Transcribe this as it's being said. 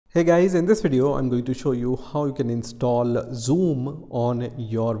Hey guys, in this video I'm going to show you how you can install Zoom on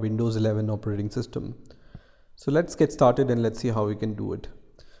your Windows 11 operating system. So let's get started and let's see how we can do it.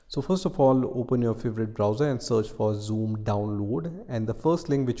 So first of all, open your favorite browser and search for Zoom download, and the first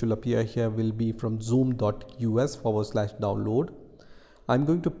link which will appear here will be from zoom.us/download. I'm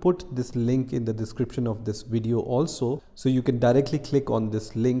going to put this link in the description of this video also, so you can directly click on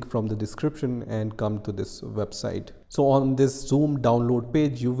this link from the description and come to this website. So on this Zoom download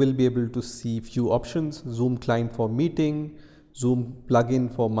page, you will be able to see few options: Zoom client for meeting, Zoom plugin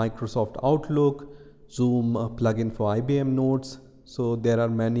for Microsoft Outlook, Zoom plugin for IBM Notes. So there are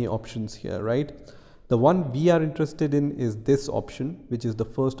many options here, right? The one we are interested in is this option, which is the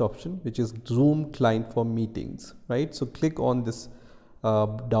first option, which is Zoom client for meetings, right? So click on this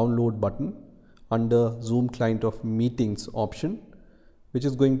download button under Zoom client of meetings option, which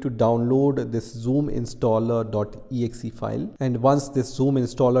is going to download this zoom installer.exe file. And once this zoom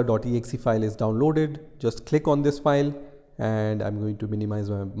installer.exe file is downloaded, just click on this file, and I'm going to minimize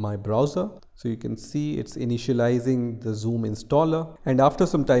my browser. So you can see it's initializing the Zoom installer, and after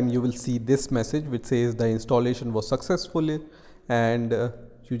some time you will see this message which says the installation was successful, and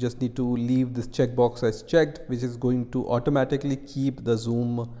you just need to leave this checkbox as checked, which is going to automatically keep the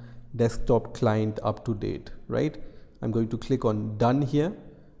Zoom desktop client up to date, right? I'm going to click on done here,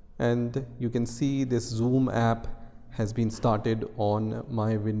 and you can see this Zoom app has been started on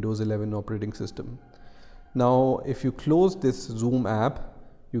my Windows 11 operating system. Now if you close this Zoom app,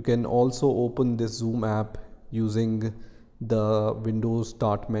 you can also open this Zoom app using the Windows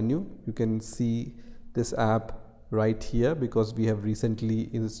Start menu. You can see this app right here because we have recently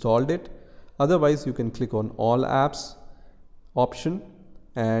installed it. Otherwise, you can click on all apps option,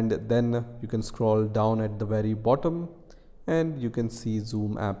 and then you can scroll down at the very bottom and you can see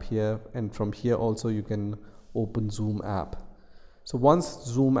Zoom app here, and from here also you can open Zoom app. So once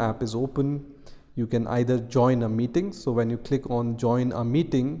Zoom app is open, you can either join a meeting. So when you click on join a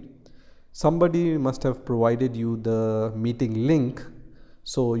meeting, somebody must have provided you the meeting link,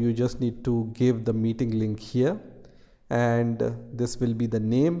 so you just need to give the meeting link here, and this will be the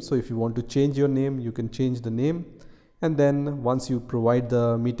name. So if you want to change your name, you can change the name, and then once you provide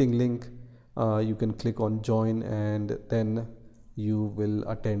the meeting link, you can click on join, and then you will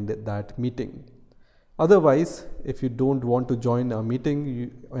attend that meeting. Otherwise, if you don't want to join a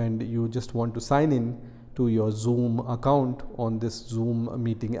meeting and you just want to sign in to your Zoom account on this Zoom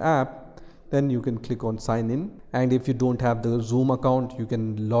meeting app, then you can click on sign in. And if you don't have the Zoom account, you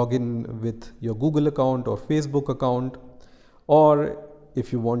can log in with your Google account or Facebook account, or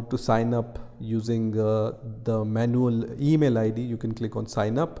if you want to sign up using the manual email ID, you can click on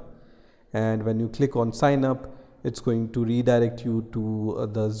sign up. And when you click on sign up, it's going to redirect you to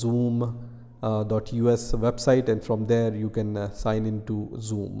the Zoom.us website, and from there you can sign into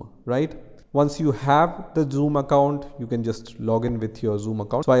Zoom, right? Once you have the Zoom account, you can just log in with your Zoom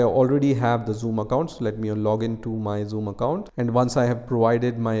account. So I already have the Zoom account, so let me log into my Zoom account. And once I have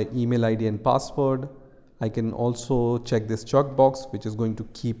provided my email ID and password, I can also check this checkbox, which is going to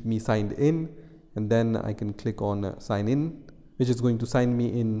keep me signed in, and then I can click on sign in, which is going to sign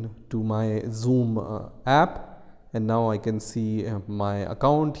me in to my Zoom app. And now I can see my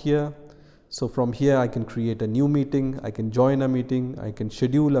account here. So from here I can create a new meeting, I can join a meeting, I can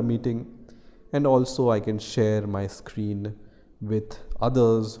schedule a meeting, and also I can share my screen with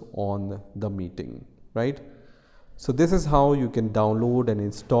others on the meeting, right? So this is how you can download and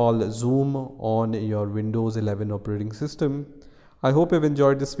install Zoom on your Windows 11 operating system. I hope you've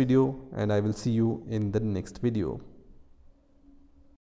enjoyed this video, and I will see you in the next video.